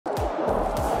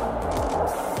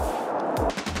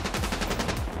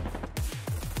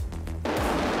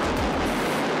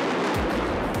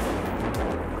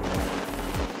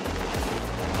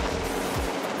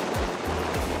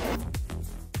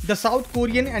The South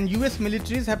Korean and U.S.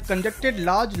 militaries have conducted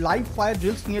large live-fire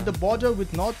drills near the border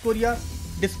with North Korea,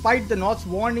 despite the North's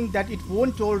warning that it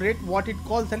won't tolerate what it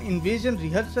calls an invasion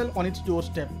rehearsal on its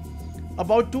doorstep.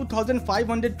 About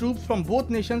 2,500 troops from both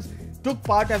nations took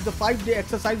part as the 5-day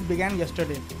exercise began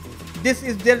yesterday. This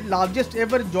is their largest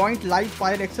ever joint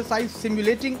live-fire exercise,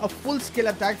 simulating a full-scale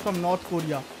attack from North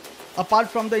Korea. Apart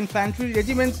from the infantry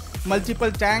regiments,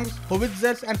 multiple tanks,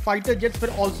 howitzers and fighter jets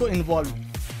were also involved.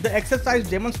 The exercise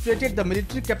demonstrated the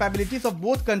military capabilities of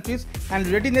both countries and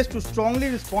readiness to strongly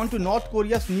respond to North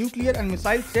Korea's nuclear and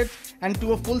missile threats and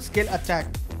to a full-scale attack.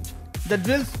 The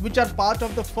drills, which are part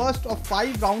of the first of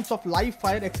 5 rounds of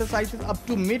live-fire exercises up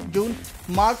to mid-June,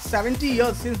 mark 70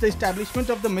 years since the establishment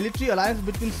of the military alliance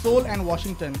between Seoul and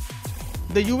Washington.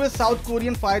 The U.S. South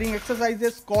Korean firing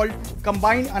exercises, called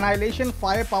Combined Annihilation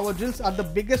Firepower Drills, are the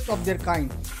biggest of their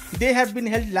kind. They have been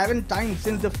held 11 times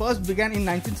since the first began in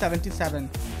 1977.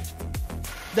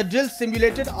 The drills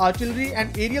simulated artillery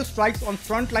and aerial strikes on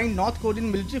frontline North Korean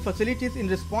military facilities in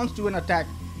response to an attack.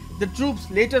 The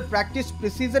troops later practiced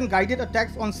precision-guided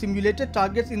attacks on simulated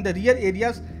targets in the rear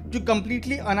areas to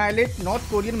completely annihilate North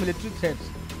Korean military threats.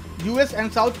 US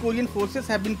and South Korean forces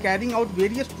have been carrying out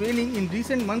various training in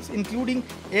recent months, including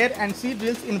air and sea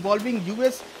drills involving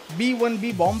US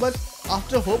B-1B bombers,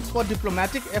 after hopes for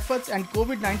diplomatic efforts and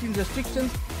COVID-19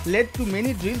 restrictions led to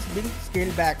many drills being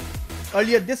scaled back.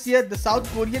 Earlier this year, the South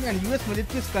Korean and US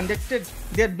militaries conducted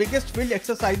their biggest field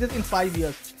exercises in 5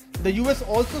 years. The US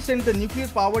also sent the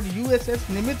nuclear-powered USS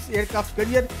Nimitz aircraft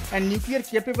carrier and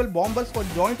nuclear-capable bombers for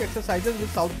joint exercises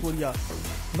with South Korea.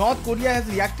 North Korea has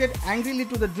reacted angrily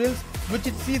to the drills, which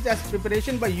it sees as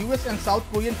preparation by US and South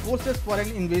Korean forces for an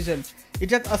invasion.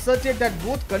 It has asserted that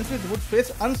both countries would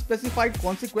face unspecified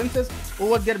consequences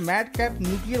over their madcap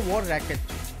nuclear war racket.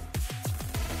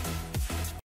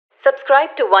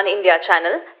 Subscribe to Oneindia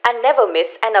channel and never miss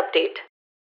an update.